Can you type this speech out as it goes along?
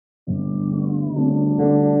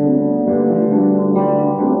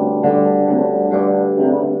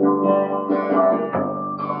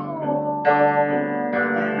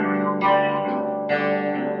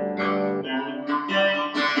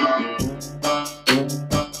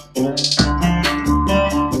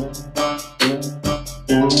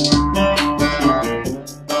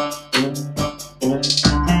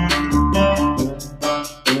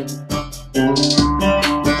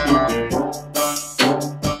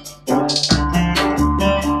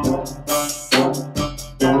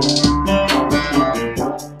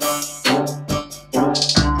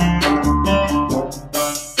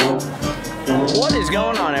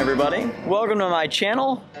to my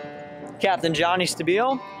channel, Captain Johnny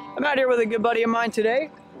Stabile. I'm out here with a good buddy of mine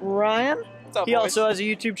today, Ryan. What's up, he boys? also has a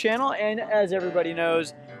YouTube channel, and as everybody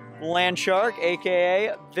knows, Land Shark,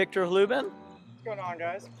 aka Viktor Hluben. What's going on,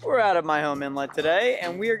 guys? We're out of my home inlet today,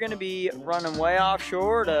 and we are going to be running way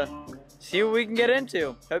offshore to see what we can get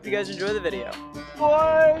into. Hope you guys enjoy the video.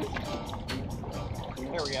 Boys!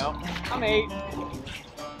 Here we go. I'm 8.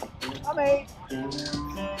 I'm 8.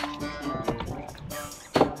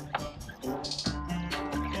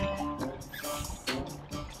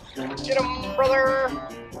 Get him, brother!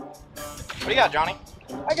 What do you got, Johnny?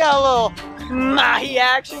 I got a little Mahi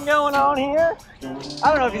action going on here. I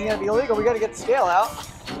don't know if he's going to be illegal. We got to get the scale out.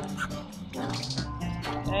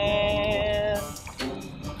 And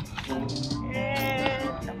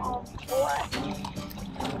come on, boy.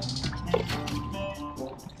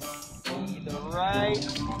 The right.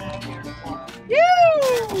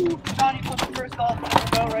 Yoo! Johnny put the first dolphin in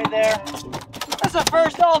the boat right there. That's the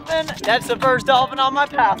first dolphin. That's the first dolphin on my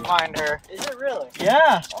Pathfinder. Is it really?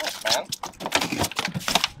 Yeah. Oh, man.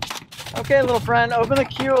 Okay, little friend, open the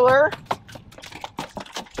cooler.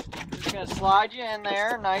 Just gonna slide you in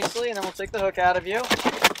there nicely, and then we'll take the hook out of you.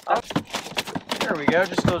 There we go.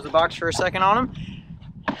 Just close the box for a second on him.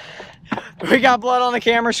 We got blood on the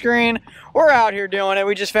camera screen. We're out here doing it.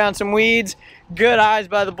 We just found some weeds. Good eyes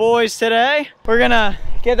by the boys today. We're gonna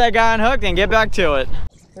get that guy unhooked and get back to it.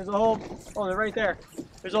 There's a whole, oh, they're right there.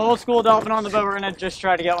 There's a whole school of dolphin on the boat. We're gonna just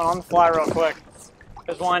try to get one on the fly real quick.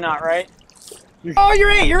 Because why not, right? Oh, you're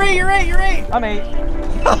 8, you're 8, you're 8, you're 8. I'm 8.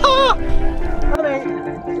 I'm 8.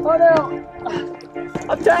 Oh no.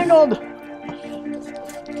 I'm tangled.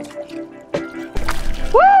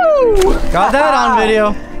 Woo! Got that on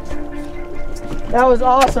video. That was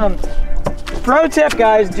awesome. Pro tip,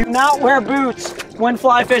 guys, do not wear boots when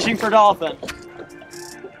fly fishing for dolphin.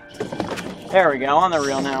 There we go, on the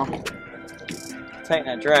reel now. Tighten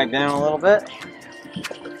that drag down a little bit.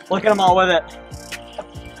 Look at them all with it.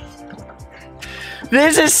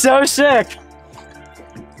 This is so sick.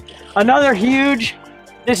 Another huge,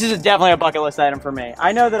 this is definitely a bucket list item for me.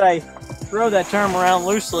 I know that I throw that term around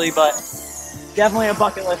loosely, but definitely a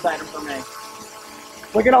bucket list item for me.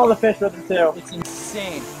 Look at all the fish with it too. It's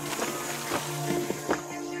insane.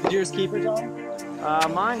 Did yours keepers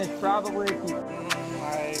on? Mine is probably a keeper.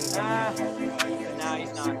 No, he's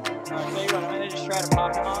not. I'll tell you what, I'm gonna just try to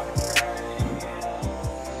pop him off.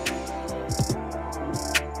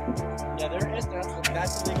 Yeah, there is.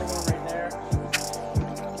 That's the legal one right there.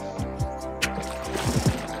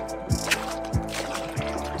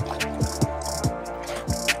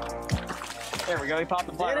 There we go, he popped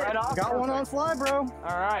the fly right off. Got one on fly, bro.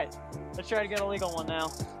 Alright, let's try to get a legal one now.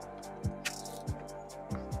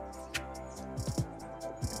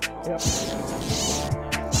 Yep.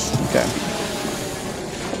 Okay.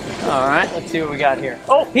 Alright, let's see what we got here.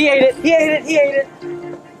 Oh, he ate it! He ate it! He ate it!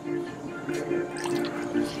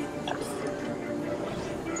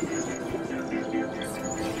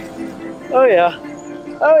 Oh yeah.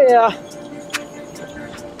 Oh yeah.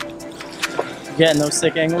 Getting those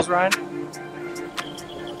sick angles, Ryan?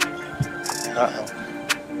 Uh-oh.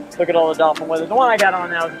 Look at all the dolphin with it. The one I got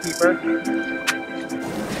on now is a keeper.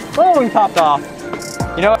 Oh, he popped off.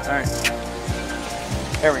 You know what? Alright.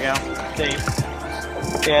 There we go. See?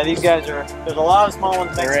 Yeah, these guys are, there's a lot of small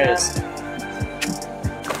ones mixed in. There is.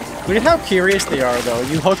 Look at how curious they are, though.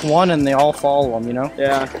 You hook one and they all follow them, you know?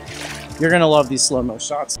 Yeah. You're gonna love these slow-mo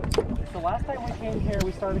shots. The last time we came here,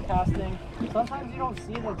 we started casting. Sometimes you don't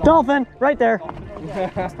see the Dolphin! Right there!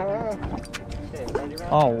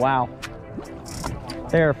 Oh, wow.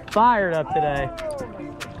 They're fired up today.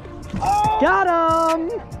 Oh! Got him!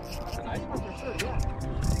 Nice one for sure, yeah.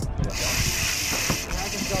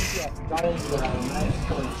 Got into that.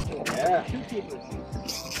 Yeah. 2 keepers.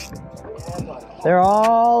 Yeah, buddy. They're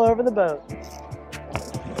all over the boat.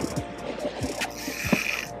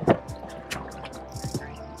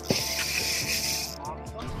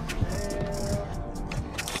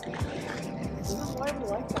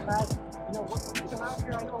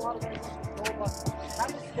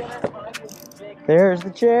 There's the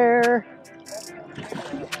chair.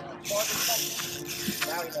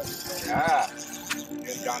 Yeah.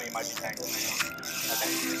 Johnny might be tangled.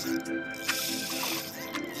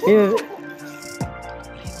 Okay.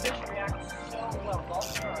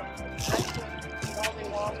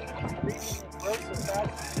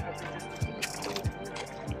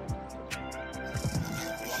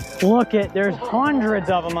 Look it, there's hundreds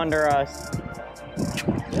of them under us.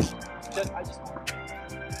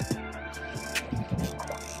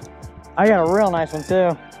 I got a real nice one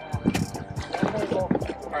too.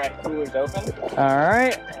 Alright, cooler's open.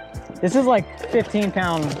 Alright. This is like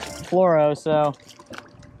 15-pound fluoro, so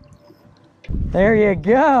there you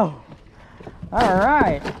go. All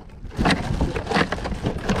right.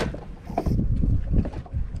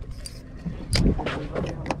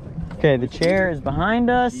 Okay, the chair is behind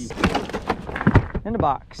us. In the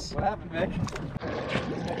box. What happened, Vic?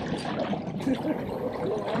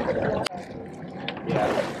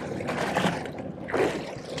 Yeah.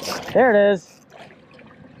 There it is.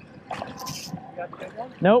 You got the big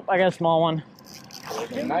one? Nope, I got a small one.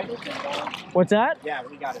 Nice. What's that? Yeah,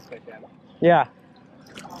 we got it quick then. Yeah.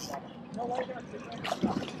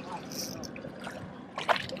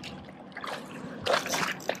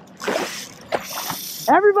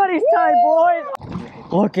 Everybody's tight, boys.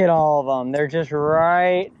 Look at all of them. They're just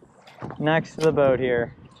right next to the boat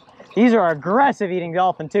here. These are aggressive eating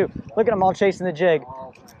dolphin too. Look at them all chasing the jig.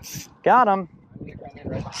 Got them.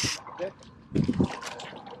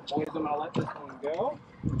 I'm gonna let this one go.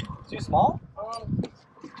 Too small?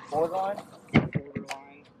 Borderline. Borderline.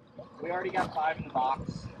 We already got 5 in the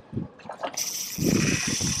box.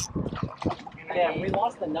 Yeah, we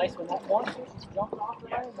lost the nice one. That one just jumped off the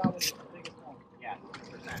line. That was the biggest one. Yeah,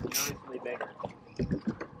 6%. Noticeably bigger.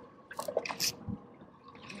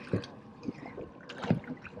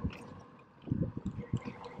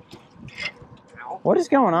 What is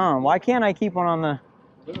going on? Why can't I keep one on the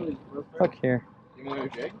Literally hook here? You want a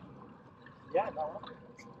jig? Yeah, no.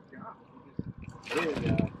 Yeah. Really,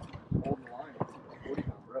 holding the line.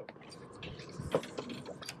 40-pound rope.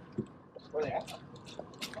 Where are they at?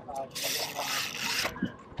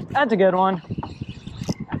 That's a good one.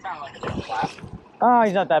 That sounded like a big flap. Oh,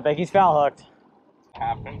 he's not that big. He's foul hooked.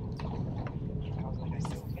 Happened. I was like, I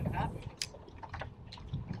knew it was gonna happen.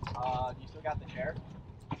 Do you still got the chair?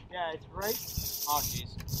 Yeah, it's right. Oh,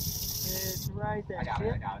 jeez. It's right there. I got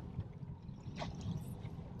it.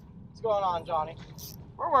 What's going on, Johnny?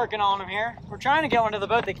 We're working on them here. We're trying to get one to the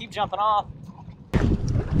boat. They keep jumping off. I'm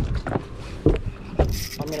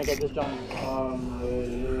gonna go just jump.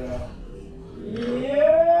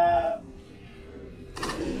 Yeah.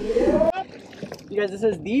 You guys, this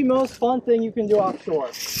is the most fun thing you can do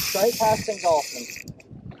offshore. Sight casting dolphin.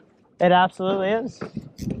 It absolutely is.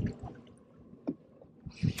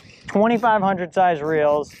 2,500 size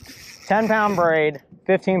reels, 10-pound braid,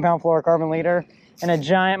 15-pound fluorocarbon leader, and a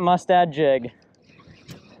giant Mustad jig.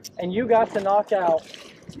 And you got to knock out.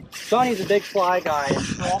 Johnny's a big fly guy, and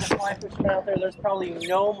for all the fly fishermen out there, there's probably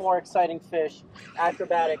no more exciting fish,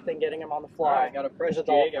 acrobatic, than getting him on the fly. I got a fresh There's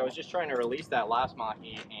jig. I was just trying to release that last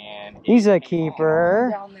Mahi, and He's a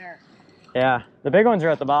keeper. Down there. Yeah, the big ones are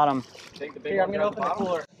at the bottom. I think the big Here, I'm ones gonna are at open the bottom.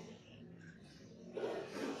 cooler.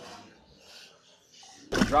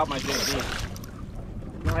 Drop my jig deep.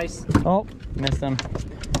 Nice. Oh, missed him.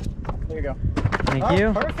 There you go. Thank Oh,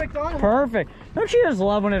 you. Perfect on him. Perfect. Don't you just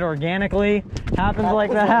love when it organically happens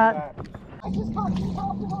like that? I just caught two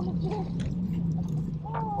dolphins on the jig.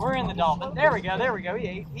 We're in the dolphin. There we go. There we go. He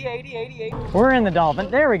ate. He ate. He ate. He ate. We're in the dolphin.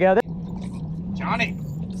 There we go. Johnny,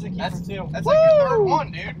 This is a keeper that's too. like your third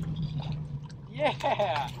one, dude.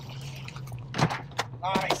 Yeah.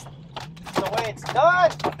 Nice. That's the way it's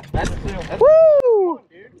done. That's two. That's Woo! one,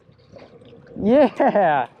 dude.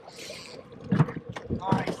 Yeah.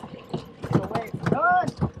 Nice. That's the way it's done.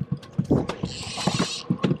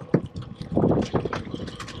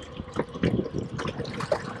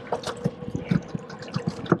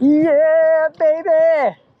 Yeah,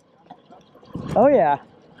 baby. Oh yeah.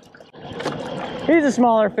 He's a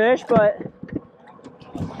smaller fish, but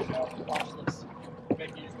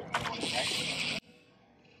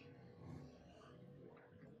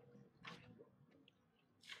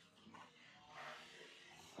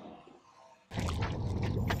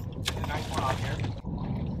Nice one off here.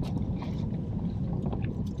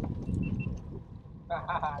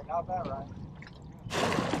 I got that right.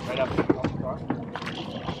 Right up to the car.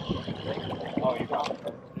 Oh, you got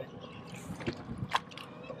it.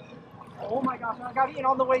 Oh my gosh, I got eaten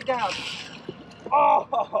on the way down. Oh,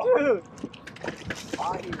 dude.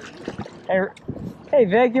 hey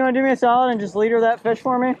Vic, you want to do me a solid and just leader that fish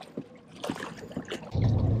for me?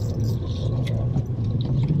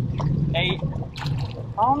 8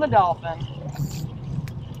 on the dolphin.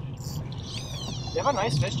 You have a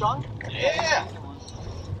nice fish, John? Yeah.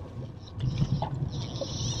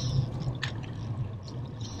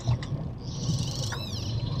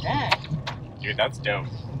 Dang. Dude, that's dope.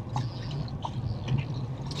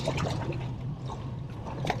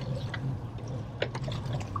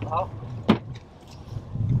 Oh.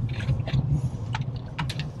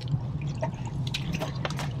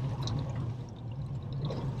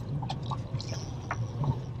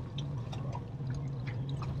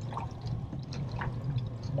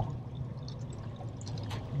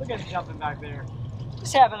 Look guys jumping back there.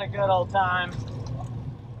 Just having a good old time.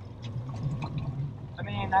 I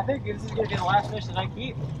mean, I think this is going to be the last fish that I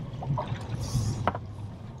keep.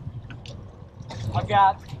 I've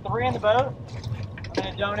got 3 in the boat. I'm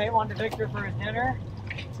going to donate one to Viktor for his dinner.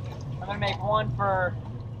 I'm going to make one for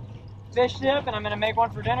fish dip, and I'm going to make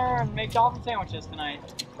one for dinner and make dolphin sandwiches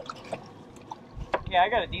tonight. Yeah, I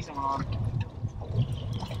got a decent one on.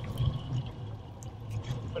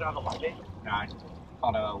 Put on a light bait? Nah, I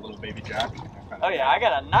caught a little baby jack. Oh yeah, I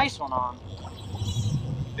got a nice one on.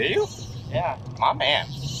 Do you? Yeah. My man.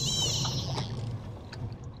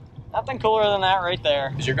 Nothing cooler than that right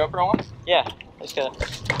there. Is your GoPro on? Yeah, just gotta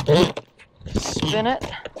spin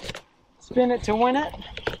it to win it.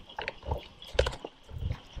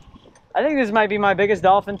 I think this might be my biggest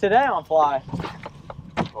dolphin today on fly.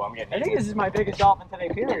 Oh, I'm getting I think this is my biggest dolphin today,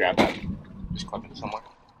 period. grab that. Just clip it somewhere.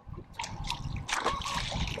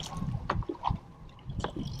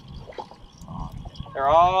 They're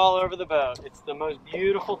all over the boat. It's the most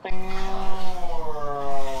beautiful thing in the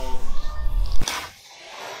world.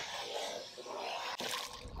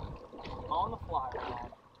 On the fly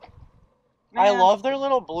rod. I love their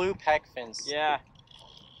little blue peg fins. Yeah.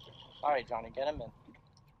 All right, Johnny, get them in.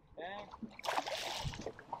 Okay.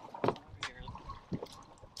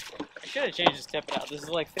 I should have changed this tippet out. This is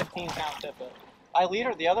like 15-pound tippet. I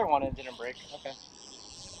leadered the other one and it didn't break. Okay.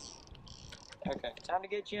 Okay. Time to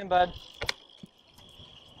get you in, bud.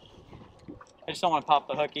 I just don't want to pop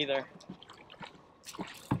the hook either.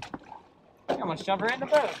 I'm gonna jump right in the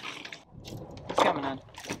boat. It's coming in.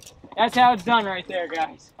 That's how it's done right there,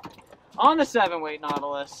 guys. On the 7-weight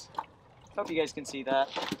Nautilus. Hope you guys can see that.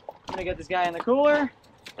 I'm gonna get this guy in the cooler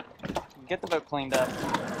and get the boat cleaned up.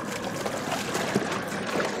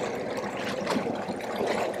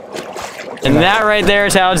 And that right there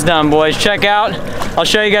is how it's done, boys. Check out. I'll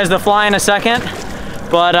show you guys the fly in a second.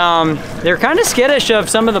 But they're kind of skittish of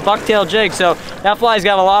some of the bucktail jigs, so that fly's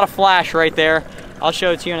got a lot of flash right there. I'll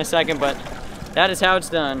show it to you in a second, but that is how it's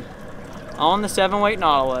done on the 7-weight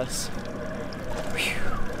Nautilus.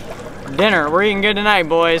 Whew. Dinner, we're eating good tonight,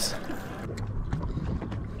 boys.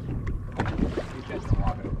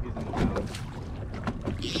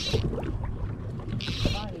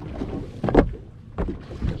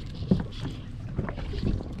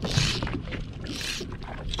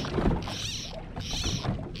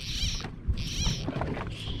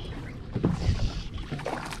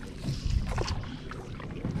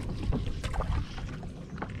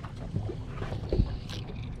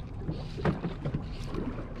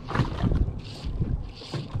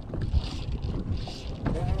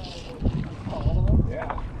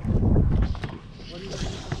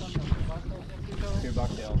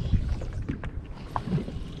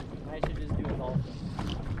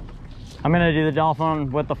 I'm gonna do the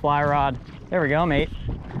dolphin with the fly rod. There we go, I'm 8.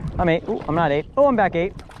 I'm 8. Ooh, I'm not 8. Oh, I'm back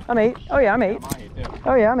 8. I'm 8. Oh yeah, I'm 8.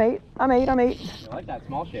 Oh yeah, I'm 8. I'm 8. I'm 8. You like that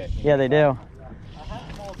small shit? Yeah, they do.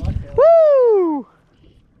 Woo!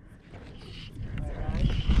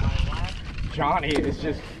 Johnny is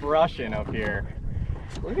just crushing up here.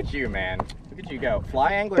 Look at you, man. Look at you go.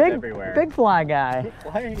 Fly anglers everywhere. Big fly guy.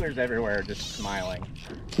 Fly anglers everywhere, just smiling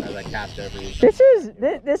as I cast over you.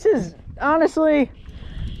 This is honestly.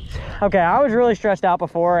 Okay, I was really stressed out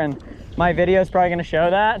before, and my video is probably going to show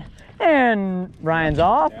that. And Ryan's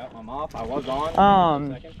off. Yeah, I'm off. I was on.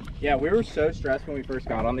 Um, Yeah, we were so stressed when we first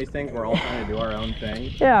got on these things. We're all trying to do our own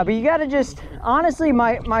thing. Yeah, but you got to just, honestly,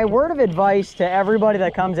 my word of advice to everybody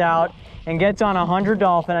that comes out and gets on 100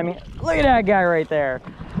 dolphin, I mean, look at that guy right there.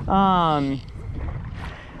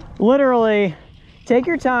 Literally, take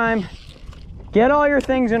your time, get all your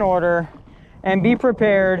things in order, and be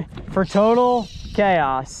prepared for total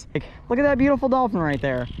chaos. Look at that beautiful dolphin right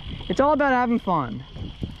there. It's all about having fun.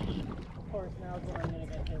 Of course, now is when I'm gonna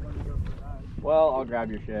get hit when we go for a ride. Well, I'll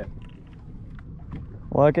grab your shit.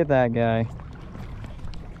 Look at that guy.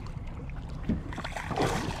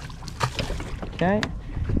 Okay,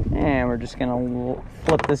 and we're just gonna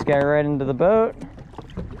flip this guy right into the boat.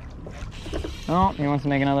 Oh, he wants to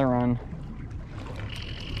make another run.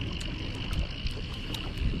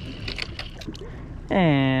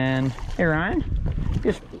 And hey Ryan,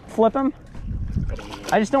 just flip him.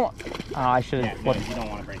 I just don't. Oh, I should have flipped. No, you don't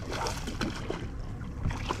want to break the top.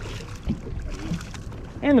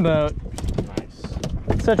 In the boat.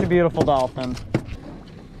 Nice. Such a beautiful dolphin.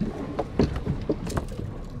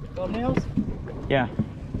 Thumbnails? Yeah.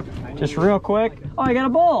 Just real quick. Oh, I got a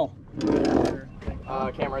bowl.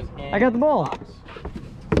 Cameras in. I got the bowl. Box.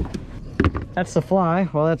 That's the fly.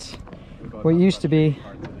 Well, that's what used to be.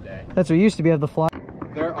 That's what used to be of the fly.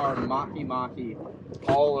 There are Mahi-Mahi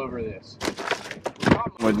all over this.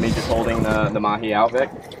 With me just holding the Mahi out, Vic.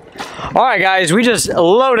 All right, guys, we just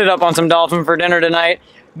loaded up on some dolphin for dinner tonight.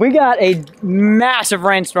 We got a massive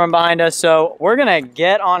rainstorm behind us, so we're gonna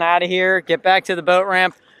get on out of here, get back to the boat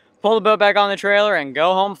ramp, pull the boat back on the trailer, and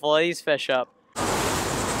go home, fillet these fish up.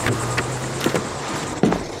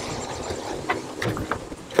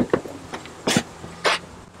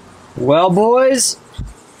 Well, boys,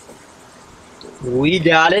 we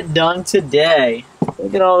got it done today.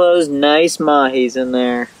 Look at all those nice mahis in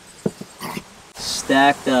there.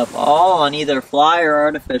 Stacked up, all on either fly or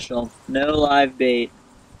artificial. No live bait.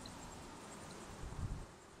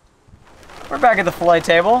 We're back at the fillet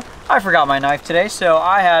table. I forgot my knife today, so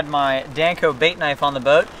I had my Danco bait knife on the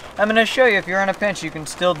boat. I'm going to show you if you're in a pinch, you can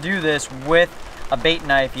still do this with a bait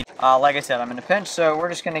knife. Like I said, I'm in a pinch, so we're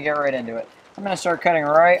just going to get right into it. I'm going to start cutting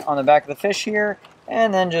right on the back of the fish here,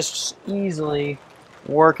 and then just easily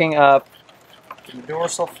working up the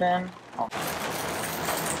dorsal fin.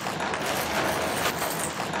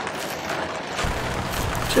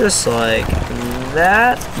 Just like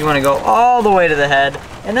that. You want to go all the way to the head.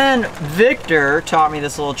 And then Viktor taught me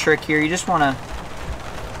this little trick here. You just want to...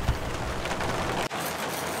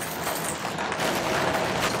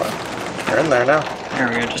 You're in there now. There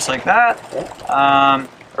we go, just like that.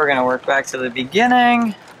 We're going to work back to the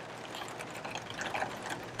beginning.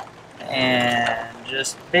 And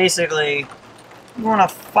just basically, you want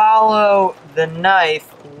to follow the knife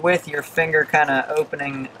with your finger kind of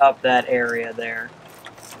opening up that area there.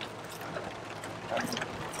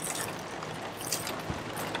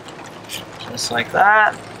 Just like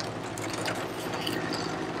that.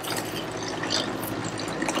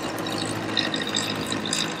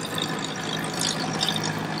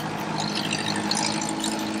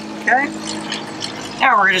 Okay.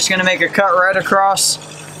 Now we're just going to make a cut right across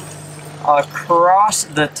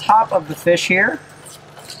the top of the fish here.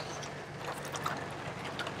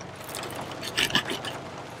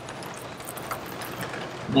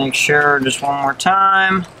 Make sure, just one more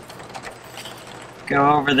time,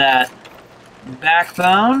 go over that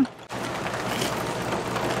backbone.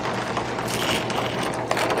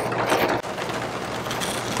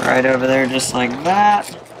 Right over there, just like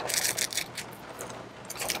that.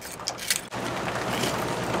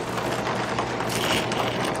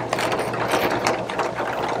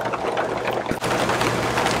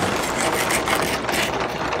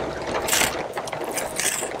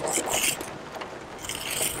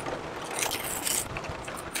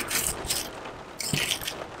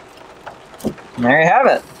 And there you have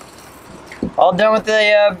it. All done with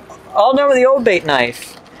the old bait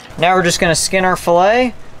knife. Now we're just gonna skin our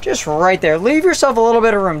fillet just right there. Leave yourself a little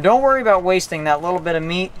bit of room. Don't worry about wasting that little bit of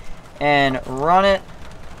meat, and run it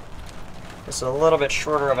just a little bit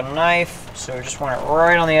shorter of a knife. So we just want it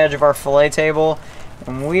right on the edge of our fillet table,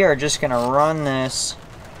 and we are just gonna run this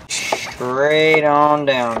straight on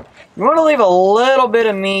down. You want to leave a little bit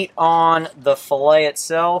of meat on the fillet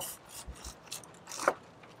itself.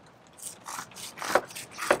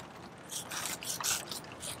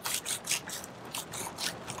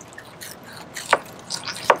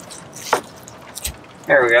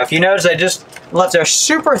 There we go. If you notice, I just left a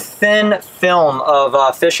super thin film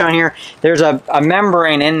of fish on here. There's a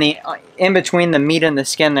membrane in between the meat and the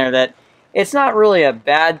skin there that it's not really a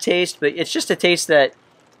bad taste, but it's just a taste that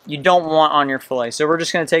you don't want on your fillet. So we're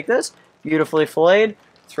just going to take this, beautifully filleted,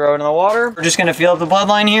 throw it in the water. We're just going to feel up the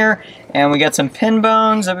bloodline here, and we got some pin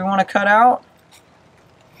bones that we want to cut out.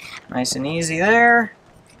 Nice and easy there.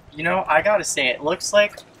 You know, I gotta say, it looks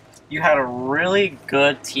like you had a really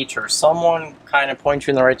good teacher. Someone kind of point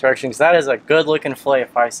you in the right direction, because that is a good looking fillet,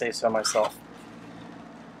 if I say so myself.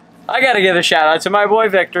 I gotta give a shout out to my boy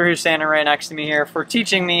Viktor, who's standing right next to me here, for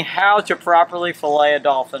teaching me how to properly fillet a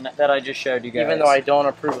dolphin that I just showed you guys. Even though I don't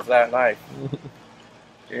approve of that knife.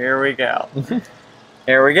 Here we go.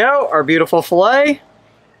 Here we go, our beautiful fillet.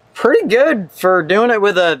 Pretty good for doing it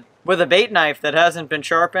with a bait knife that hasn't been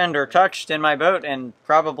sharpened or touched in my boat in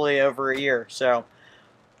probably over a year. So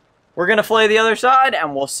we're gonna fillet the other side,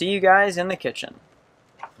 and we'll see you guys in the kitchen.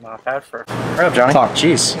 Not bad for... Right up, Johnny. Talk,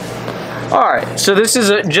 jeez. Alright, so this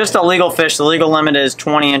is just a legal fish. The legal limit is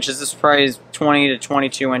 20 inches. This probably is 20 to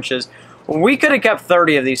 22 inches. We could have kept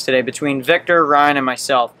 30 of these today between Viktor, Ryan, and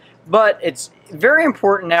myself. But it's very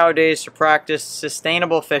important nowadays to practice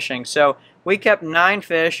sustainable fishing. So we kept 9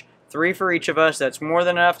 fish, 3 for each of us. That's more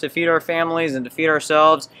than enough to feed our families and to feed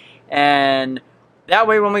ourselves. And that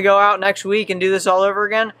way when we go out next week and do this all over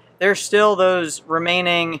again, there's still those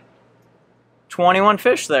remaining 21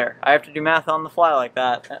 fish there. I have to do math on the fly like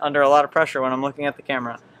that, under a lot of pressure when I'm looking at the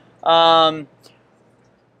camera.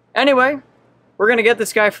 Anyway, we're going to get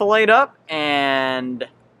this guy filleted up, and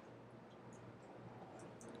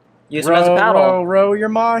use them as a paddle. Row your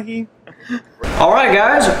mahi. All right,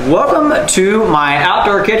 guys, welcome to my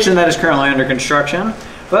outdoor kitchen that is currently under construction.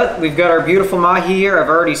 But we've got our beautiful mahi here. I've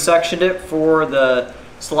already sectioned it for the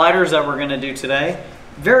sliders that we're gonna do today.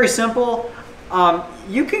 Very simple.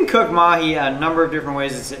 You can cook mahi a number of different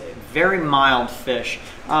ways. It's a very mild fish.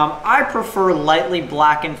 I prefer lightly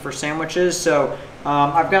blackened for sandwiches, so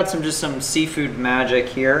I've got just some seafood magic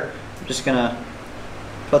here. I'm just gonna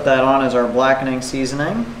put that on as our blackening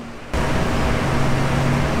seasoning.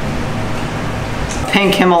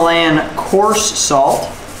 Pink Himalayan coarse salt.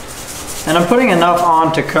 And I'm putting enough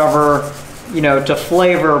on to cover, you know, to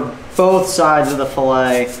flavor both sides of the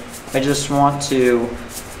fillet. I just want to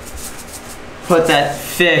put that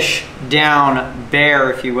fish down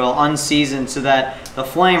bare, if you will, unseasoned, so that the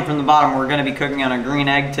flame from the bottom, we're gonna be cooking on a green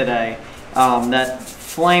egg today, that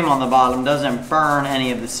flame on the bottom doesn't burn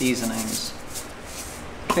any of the seasonings.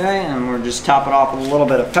 Okay, and we'll just top it off with a little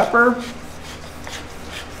bit of pepper.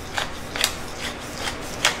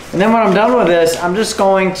 And then when I'm done with this, I'm just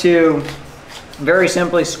going to very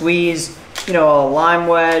simply squeeze, you know, a lime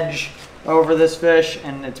wedge over this fish,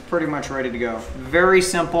 and it's pretty much ready to go. Very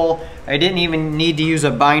simple. I didn't even need to use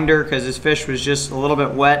a binder because this fish was just a little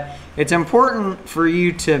bit wet. It's important for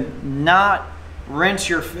you to not rinse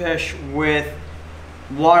your fish with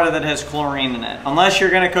water that has chlorine in it. Unless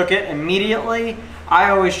you're gonna cook it immediately, I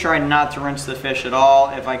always try not to rinse the fish at all.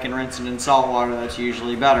 If I can rinse it in salt water, that's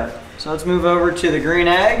usually better. So let's move over to the green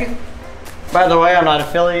egg. By the way, I'm not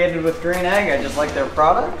affiliated with Green Egg, I just like their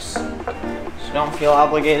products. So don't feel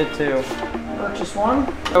obligated to purchase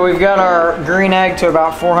one. So we've got our green egg to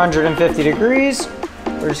about 450 degrees.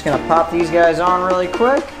 We're just gonna pop these guys on really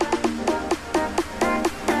quick.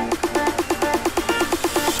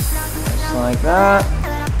 Just like that.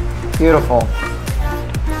 Beautiful.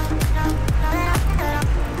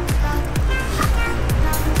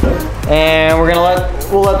 And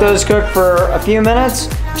we'll let those cook for a few minutes,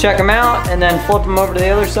 check them out, and then flip them over to the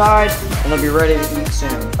other side, and they'll be ready to eat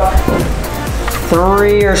soon.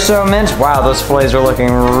 3 or so minutes. Wow, those fillets are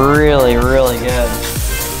looking really, really good.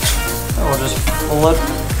 So we'll just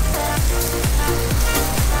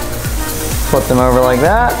flip them over like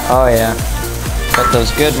that. Oh yeah, got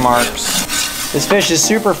those good marks. This fish is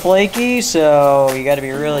super flaky, so you gotta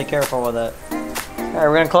be really careful with it. All right,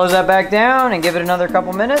 we're gonna close that back down and give it another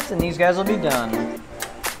couple minutes, and these guys will be done.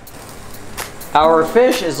 Our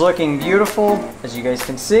fish is looking beautiful, as you guys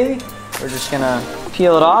can see. We're just gonna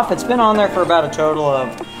peel it off. It's been on there for about a total of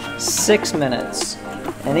 6 minutes.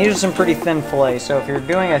 And these are some pretty thin fillets, so if you're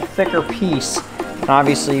doing a thicker piece,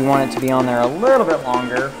 obviously you want it to be on there a little bit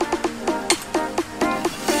longer.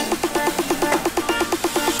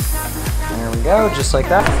 There we go, just like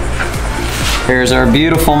that. Here's our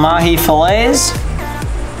beautiful mahi fillets.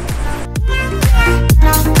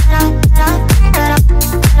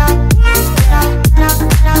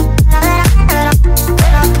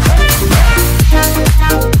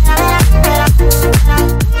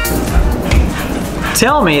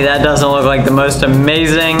 Tell me that doesn't look like the most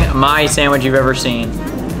amazing mahi sandwich you've ever seen.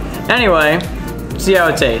 Anyway, see how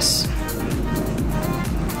it tastes.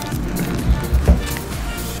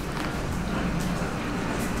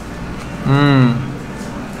 Mmm.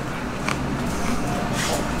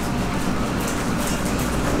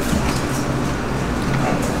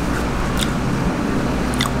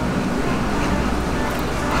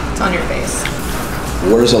 It's on your face.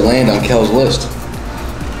 Where does it land on Kel's list?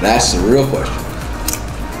 That's the real question.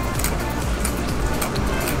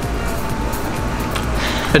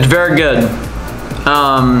 It's very good.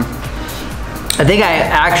 I think I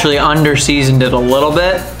actually under-seasoned it a little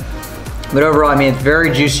bit, but overall, I mean, it's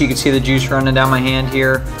very juicy. You can see the juice running down my hand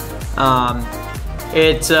here.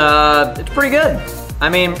 It's pretty good. I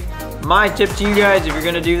mean, my tip to you guys, if you're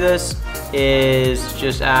gonna do this, is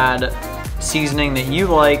just add seasoning that you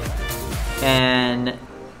like, and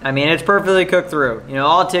I mean, it's perfectly cooked through. You know,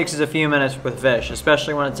 all it takes is a few minutes with fish,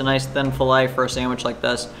 especially when it's a nice thin fillet for a sandwich like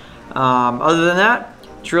this. Other than that,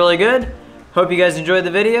 it's really good. Hope you guys enjoyed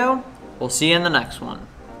the video. We'll see you in the next one.